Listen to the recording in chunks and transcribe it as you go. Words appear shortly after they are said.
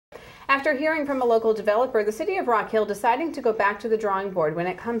After hearing from a local developer, the city of Rock Hill deciding to go back to the drawing board when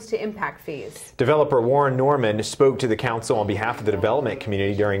it comes to impact fees. Developer Warren Norman spoke to the council on behalf of the development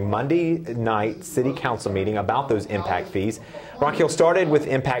community during Monday night city council meeting about those impact fees. Rock Hill started with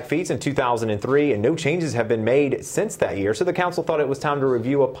impact fees in 2003 and no changes have been made since that year, so the council thought it was time to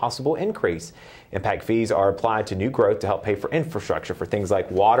review a possible increase. Impact fees are applied to new growth to help pay for infrastructure for things like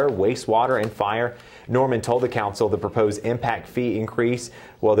water, wastewater, and fire. Norman told the council the proposed impact fee increase,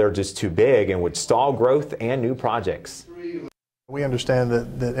 well, they're just too big and would stall growth and new projects. We understand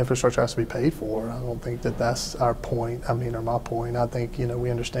that infrastructure has to be paid for. I don't think that that's our point, or my point. I think, we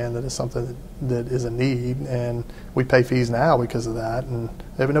understand that it's something that is a need, and we pay fees now because of that. And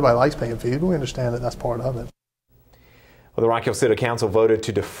nobody likes paying fees, but we understand that that's part of it. Well, the Rock Hill City Council voted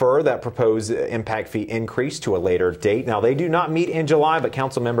to defer that proposed impact fee increase to a later date. Now, they do not meet in July, but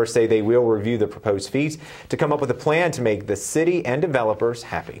council members say they will review the proposed fees to come up with a plan to make the city and developers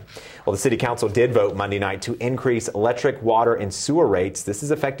happy. Well, the City Council did vote Monday night to increase electric, water, and sewer rates. This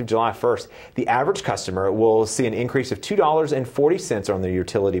is effective July 1st. The average customer will see an increase of $2.40 on their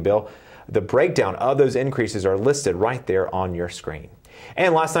utility bill. The breakdown of those increases are listed right there on your screen.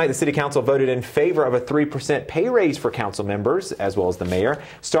 And last night, the City Council voted in favor of a 3% pay raise for council members, as well as the mayor.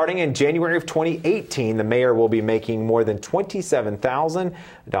 Starting in January of 2018, the mayor will be making more than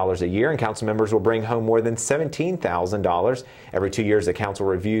 $27,000 a year, and council members will bring home more than $17,000. Every 2 years, the council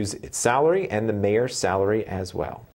reviews its salary and the mayor's salary as well.